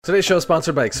Today's show is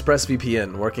sponsored by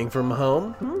ExpressVPN. Working from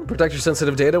home? Protect your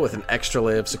sensitive data with an extra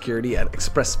layer of security at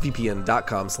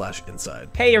expressvpn.com/inside.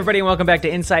 Hey everybody, and welcome back to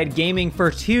Inside Gaming for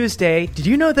Tuesday. Did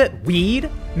you know that weed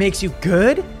makes you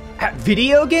good at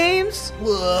video games?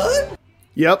 What?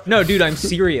 Yep. No, dude, I'm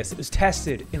serious. It was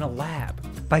tested in a lab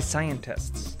by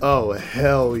scientists. Oh,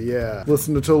 hell yeah.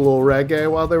 Listening to a little reggae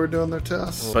while they were doing their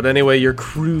tests. But anyway, you're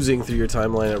cruising through your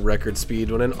timeline at record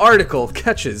speed when an article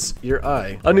catches your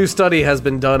eye. A new study has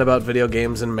been done about video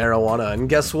games and marijuana, and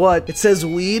guess what? It says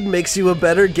weed makes you a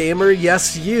better gamer.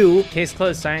 Yes, you. Case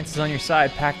closed, science is on your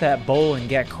side. Pack that bowl and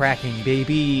get cracking,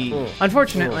 baby.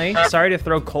 Unfortunately, sorry to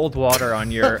throw cold water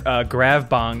on your grav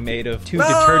bong made of 2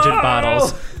 detergent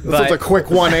bottles. This was a quick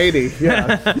 180.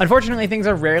 Yeah. Unfortunately, things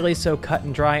are rarely so cut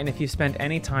and dry, and if you spend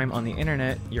any time on the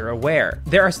internet, you're aware.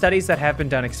 There are studies that have been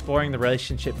done exploring the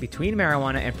relationship between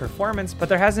marijuana and performance, but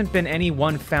there hasn't been any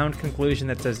one found conclusion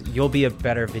that says you'll be a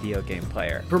better video game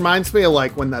player. Reminds me of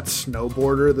like when that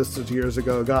snowboarder, this was years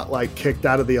ago, got like kicked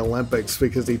out of the Olympics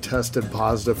because he tested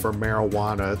positive for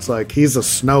marijuana. It's like, he's a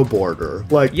snowboarder.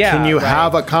 Like, Yeah, can you right.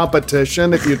 have a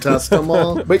competition if you test them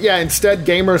all? But yeah, instead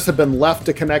gamers have been left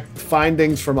to connect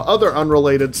findings from other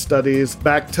unrelated studies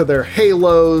back to their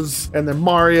Halos and their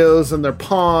Marios and their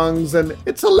Pongs, and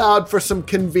it's allowed for some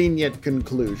convenient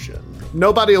conclusion.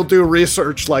 Nobody will do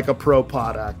research like a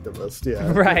pro-pot activist,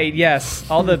 yeah. Right, yes.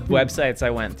 All the websites I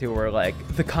went to were like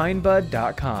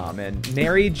thekindbud.com and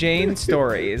Mary Jane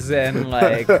Stories and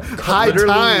like High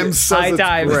Times says High it's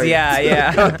Times, great.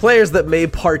 yeah. Players that may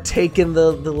partake in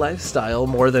the lifestyle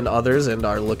more than others and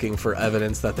are looking for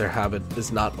evidence that their habit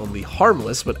is not only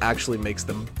harmless but actually makes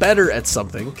them better at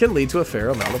something can lead to a fair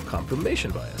amount of confirmation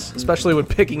bias, especially when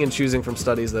picking and choosing from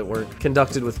studies that were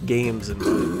conducted with games in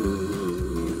mind.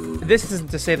 This isn't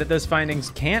to say that those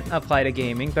findings can't apply to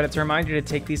gaming, but it's a reminder to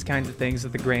take these kinds of things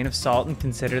with a grain of salt and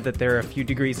consider that there are a few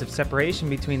degrees of separation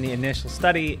between the initial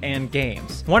study and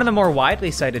games. One of the more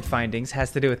widely cited findings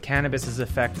has to do with cannabis's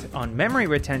effect on memory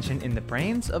retention in the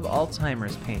brains of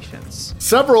Alzheimer's patients.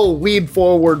 Several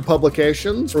weed-forward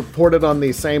publications reported on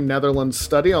the same Netherlands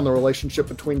study on the relationship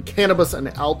between cannabis and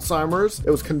Alzheimer's.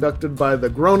 It was conducted by the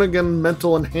Groningen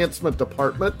Mental Enhancement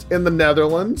Department in the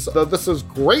Netherlands. Though this is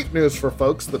great news for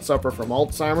folks that suffer from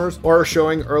Alzheimer's or are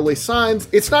showing early signs.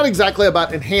 It's not exactly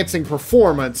about enhancing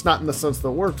performance, not in the sense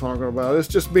that we're talking about. It's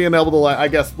just being able to, like, I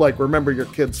guess, like, remember your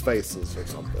kids' faces or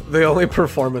something. The only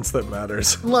performance that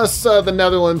matters. Unless the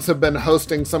Netherlands have been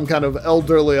hosting some kind of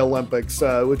elderly Olympics,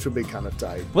 which would be kind of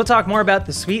tight. We'll talk more about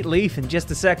the sweet leaf in just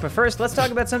a sec, but first, let's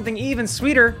talk about something even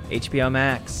sweeter, HBO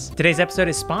Max. Today's episode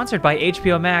is sponsored by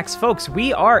HBO Max. Folks,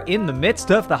 we are in the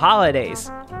midst of the holidays.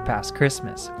 We're past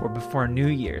Christmas. We're before New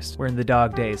Year's. We're in the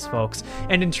dog days, folks.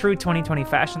 And in true 2020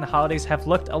 fashion, the holidays have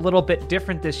looked a little bit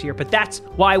different this year, but that's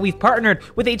why we've partnered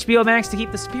with HBO Max to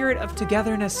keep the spirit of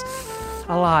togetherness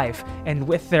alive, and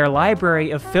with their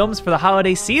library of films for the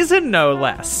holiday season, no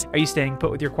less. Are you staying put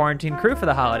with your quarantine crew for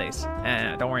the holidays?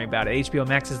 Don't worry about it. HBO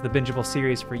Max is the bingeable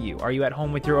series for you. Are you at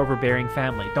home with your overbearing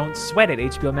family? Don't sweat it.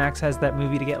 HBO Max has that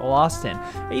movie to get lost in.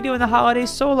 Are you doing the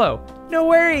holidays solo? No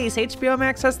worries. HBO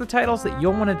Max has the titles that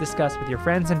you'll want to discuss with your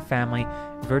friends and family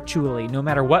virtually. No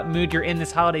matter what mood you're in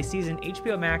this holiday season,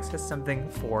 HBO Max has something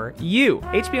for you.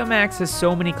 HBO Max has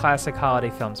so many classic holiday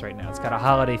films right now. It's got a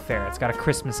holiday fair. It's got a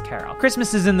Christmas Carol.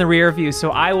 Christmas is in the rear view,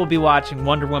 so I will be watching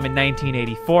Wonder Woman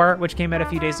 1984, which came out a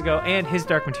few days ago, and His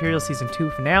Dark Material Season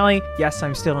 2 finale. Yes,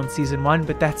 I'm still in Season 1,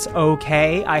 but that's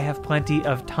okay. I have plenty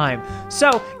of time.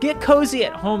 So get cozy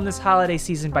at home this holiday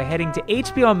season by heading to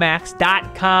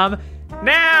HBOMax.com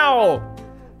now!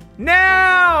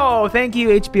 Thank you,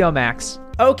 HBO Max.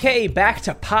 Okay, back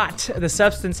to pot. The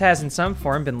substance has in some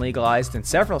form been legalized in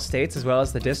several states, as well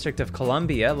as the District of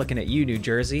Columbia, looking at you, New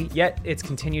Jersey, yet its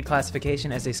continued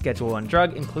classification as a Schedule I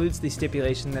drug includes the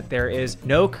stipulation that there is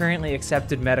no currently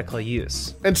accepted medical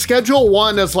use. And Schedule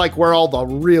 1 is like where all the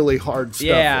really hard stuff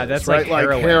Yeah, is, that's right? like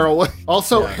heroin.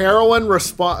 Also, heroin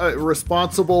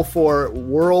responsible for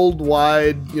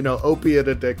worldwide, opiate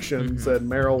addictions and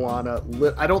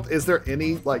marijuana. Is there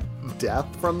any, death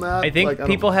from that? I think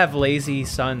people have lazy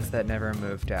sons that never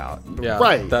moved out. Yeah,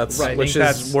 Right, That's right. which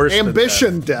That's is worse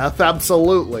Ambition death,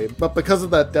 absolutely. But because of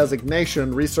that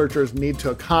designation, researchers need to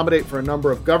accommodate for a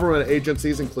number of government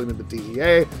agencies, including the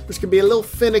DEA, which can be a little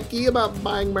finicky about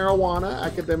buying marijuana,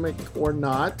 academic or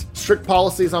not. Strict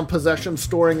policies on possession,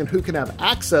 storing, and who can have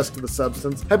access to the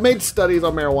substance have made studies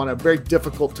on marijuana very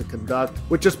difficult to conduct,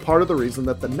 which is part of the reason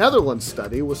that the Netherlands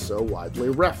study was so widely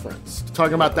referenced.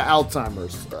 Talking about the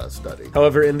Alzheimer's study.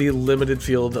 However, in the limited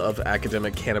field of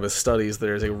academic cannabis studies,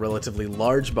 there is a relatively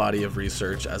large body of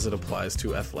research as it applies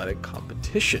to athletic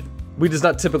competition. Weed is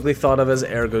not typically thought of as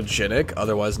ergogenic,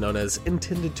 otherwise known as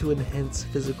intended to enhance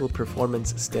physical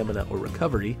performance, stamina, or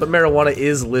recovery, but marijuana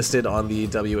is listed on the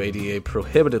WADA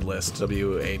prohibited list,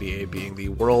 WADA being the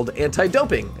World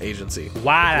Anti-Doping Agency.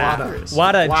 WADA.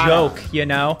 What a joke, you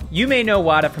know? You may know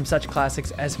WADA from such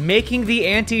classics as making the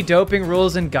anti-doping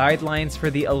rules and guidelines for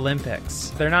the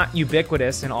Olympics. They're not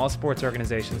ubiquitous in all sports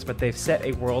organizations, but they've set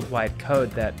a worldwide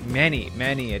code that many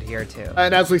adhere to.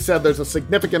 And as we said, there's a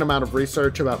significant amount of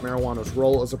research about marijuana's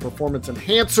role as a performance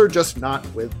enhancer, just not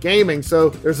with gaming. So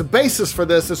there's a basis for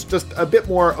this. It's just a bit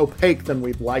more opaque than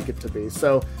we'd like it to be.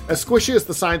 So as squishy as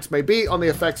the science may be on the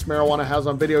effects marijuana has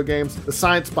on video games, the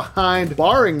science behind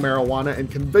barring marijuana in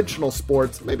conventional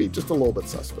sports may be just a little bit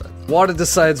suspect. WADA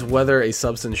decides whether a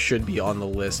substance should be on the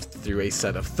list through a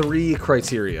set of 3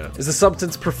 criteria. Is the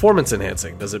substance performance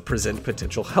enhancing? Does it present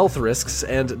potential health risks?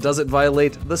 And does it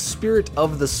violate the spirit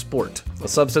of the sport? A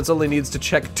substance only needs to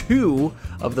check 2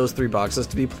 of those 3 boxes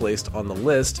to be placed on the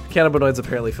list. Cannabinoids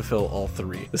apparently fulfill all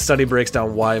 3. The study breaks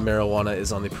down why marijuana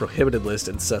is on the prohibited list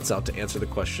and sets out to answer the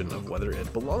question of whether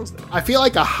it belongs there. I feel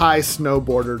like a high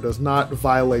snowboarder does not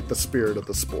violate the spirit of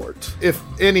the sport. If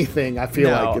anything, I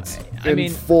feel like it's in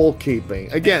full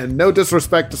keeping. Again, no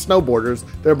disrespect to snowboarders.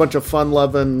 They're a bunch of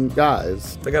fun-loving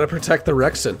guys. They gotta protect the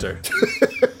rec center.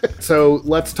 So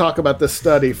let's talk about this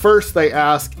study. First, they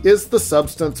ask, is the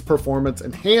substance performance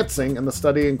enhancing? And the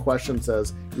study in question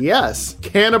says, yes,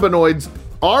 cannabinoids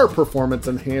are performance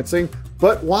enhancing,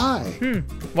 but why?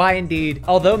 Why indeed?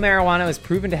 Although marijuana was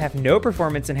proven to have no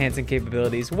performance-enhancing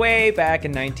capabilities way back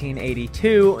in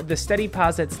 1982, the study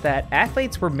posits that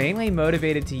athletes were mainly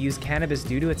motivated to use cannabis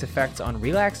due to its effects on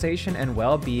relaxation and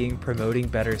well-being, promoting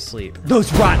better sleep.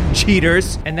 Those rotten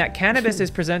cheaters! And that cannabis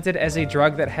is presented as a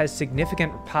drug that has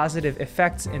significant positive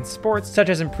effects in sports, such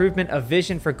as improvement of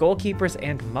vision for goalkeepers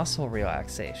and muscle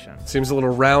relaxation. Seems a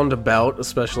little roundabout,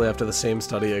 especially after the same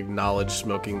study acknowledged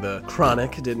smoking the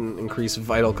chronic didn't increase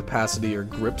vital capacity or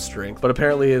grip strength, but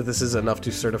apparently this is enough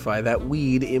to certify that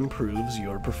weed improves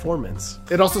your performance.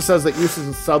 It also says that use of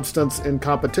the substance in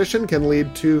competition can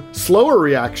lead to slower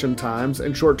reaction times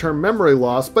and short-term memory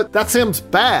loss, but that seems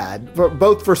bad,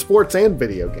 both for sports and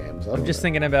video games. I'm just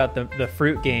thinking about the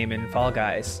fruit game in Fall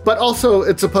Guys. But also,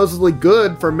 it's supposedly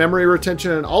good for memory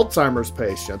retention in Alzheimer's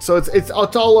patients. So it's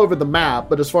all over the map,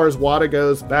 but as far as WADA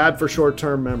goes, bad for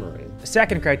short-term memory. The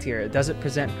second criteria, does it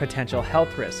present potential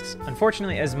health risks?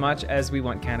 Unfortunately, as much as we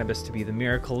want cannabis to be the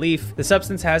miracle leaf, the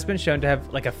substance has been shown to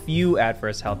have like a few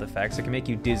adverse health effects. It can make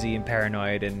you dizzy and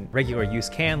paranoid, and regular use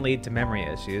can lead to memory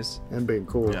issues. And being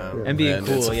cool. Yeah. And being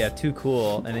cool, too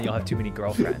cool, and then you'll have too many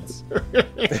girlfriends.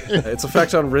 Its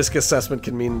effect on risk assessment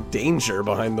can mean danger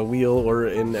behind the wheel or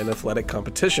in an athletic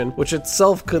competition, which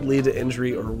itself could lead to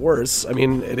injury or worse. I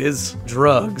mean, it is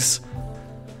drugs.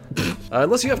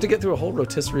 Unless you have to get through a whole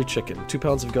rotisserie chicken, 2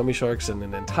 pounds of gummy sharks, and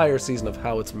an entire season of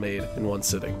how it's made in one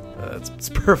sitting. It's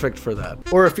perfect for that.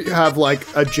 Or if you have like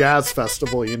a jazz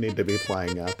festival you need to be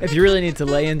playing at. If you really need to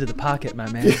lay into the pocket, my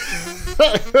man.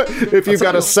 If you've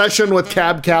got a session with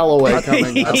Cab Calloway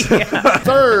coming up.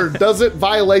 Third, does it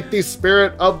violate the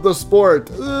spirit of the sport?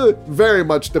 Very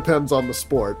much depends on the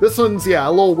sport. This one's, a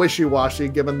little wishy-washy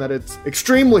given that it's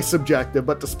extremely subjective,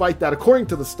 but despite that, according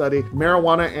to the study,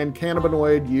 marijuana and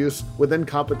cannabinoid use within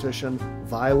competition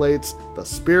violates the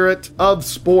spirit of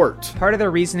sport. Part of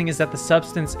their reasoning is that the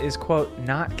substance is, quote,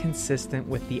 not consistent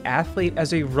with the athlete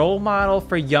as a role model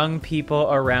for young people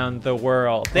around the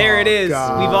world. There it is.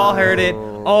 God. We've all heard it.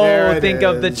 Oh, think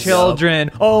of the children.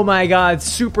 Yep. Oh my God,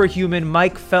 superhuman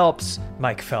Michael Phelps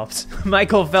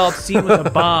seen with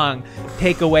a bong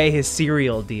take away his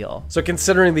cereal deal. So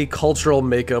considering the cultural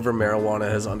makeover marijuana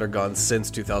has undergone since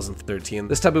 2013,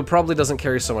 this taboo probably doesn't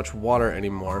carry so much water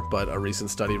anymore, but a recent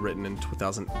study written in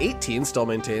 2018 still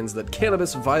maintains that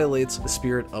cannabis violates the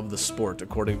spirit of the sport,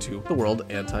 according to the World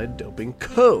Anti-Doping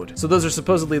Code. So those are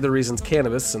supposedly the reasons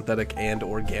cannabis, synthetic and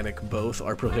organic both,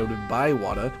 are prohibited by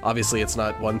WADA. Obviously, it's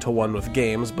not one-to-one with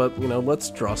games, but,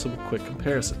 let's draw some quick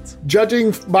comparisons.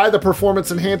 Judging by the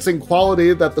performance-enhancing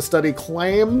quality that the study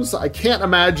claims, I can't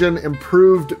imagine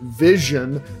improved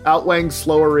vision outweighing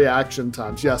slower reaction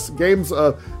times. Yes, games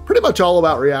pretty much all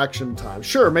about reaction time.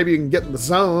 Sure, maybe you can get in the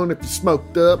zone if you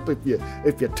smoked up,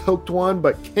 if you toked one,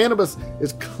 but cannabis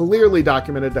is clearly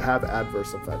documented to have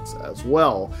adverse effects as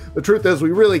well. The truth is,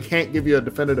 we really can't give you a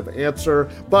definitive answer,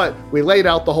 but we laid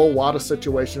out the whole WADA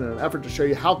situation in an effort to show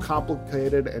you how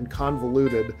complicated and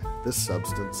convoluted this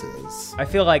substance is. I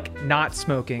feel like not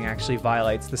smoking actually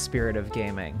violates the spirit of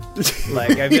gaming.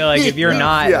 Like, I feel like if you're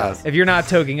not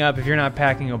toking up, if you're not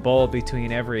packing a bowl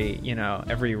between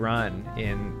every run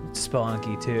in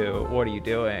Spelunky 2, what are you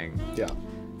doing? Yeah.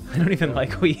 I don't even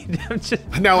like weed. I'm just.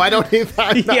 No, I don't need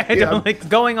that. Yeah, I don't like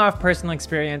going off personal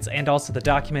experience and also the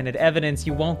documented evidence.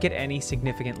 You won't get any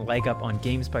significant leg up on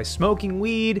games by smoking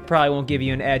weed. Probably won't give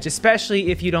you an edge,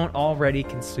 especially if you don't already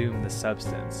consume the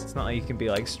substance. It's not like you can be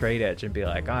like straight edge and be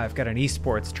like, oh, I've got an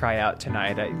esports tryout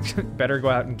tonight. I better go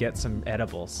out and get some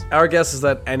edibles. Our guess is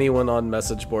that anyone on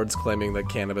message boards claiming that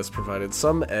cannabis provided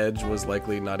some edge was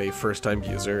likely not a first-time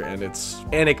user, and it's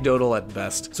anecdotal at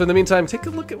best. So in the meantime, take a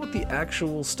look at what the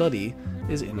actual study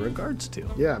is in regards to.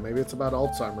 Yeah, maybe it's about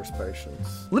Alzheimer's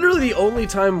patients. Literally the only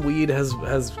time weed has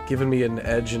given me an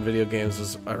edge in video games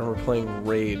was I remember playing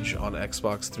Rage on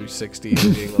Xbox 360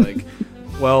 and being like,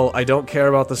 well, I don't care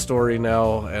about the story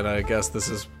now, and I guess this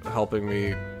is helping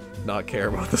me not care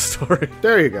about the story.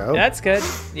 There you go. That's good.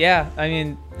 Yeah, I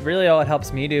mean, really all it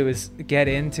helps me do is get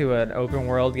into an open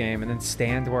world game and then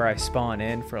stand where I spawn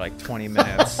in for like 20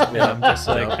 minutes. And I'm just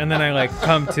like, and then I like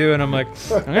come to and I'm like,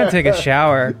 I'm gonna take a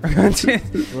shower. We're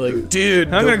like,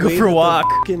 dude, I'm gonna go for a walk.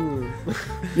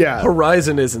 Yeah.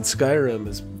 Horizon is in Skyrim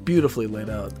is beautifully laid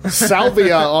out.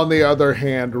 Salvia, on the other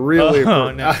hand, really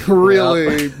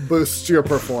boosts your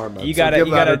performance. You gotta, so give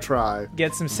you that gotta a try.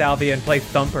 get some salvia and play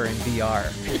Thumper in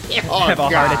VR. Oh, Have a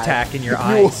God. heart attack in your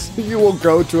eyes. You will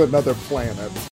go to another planet.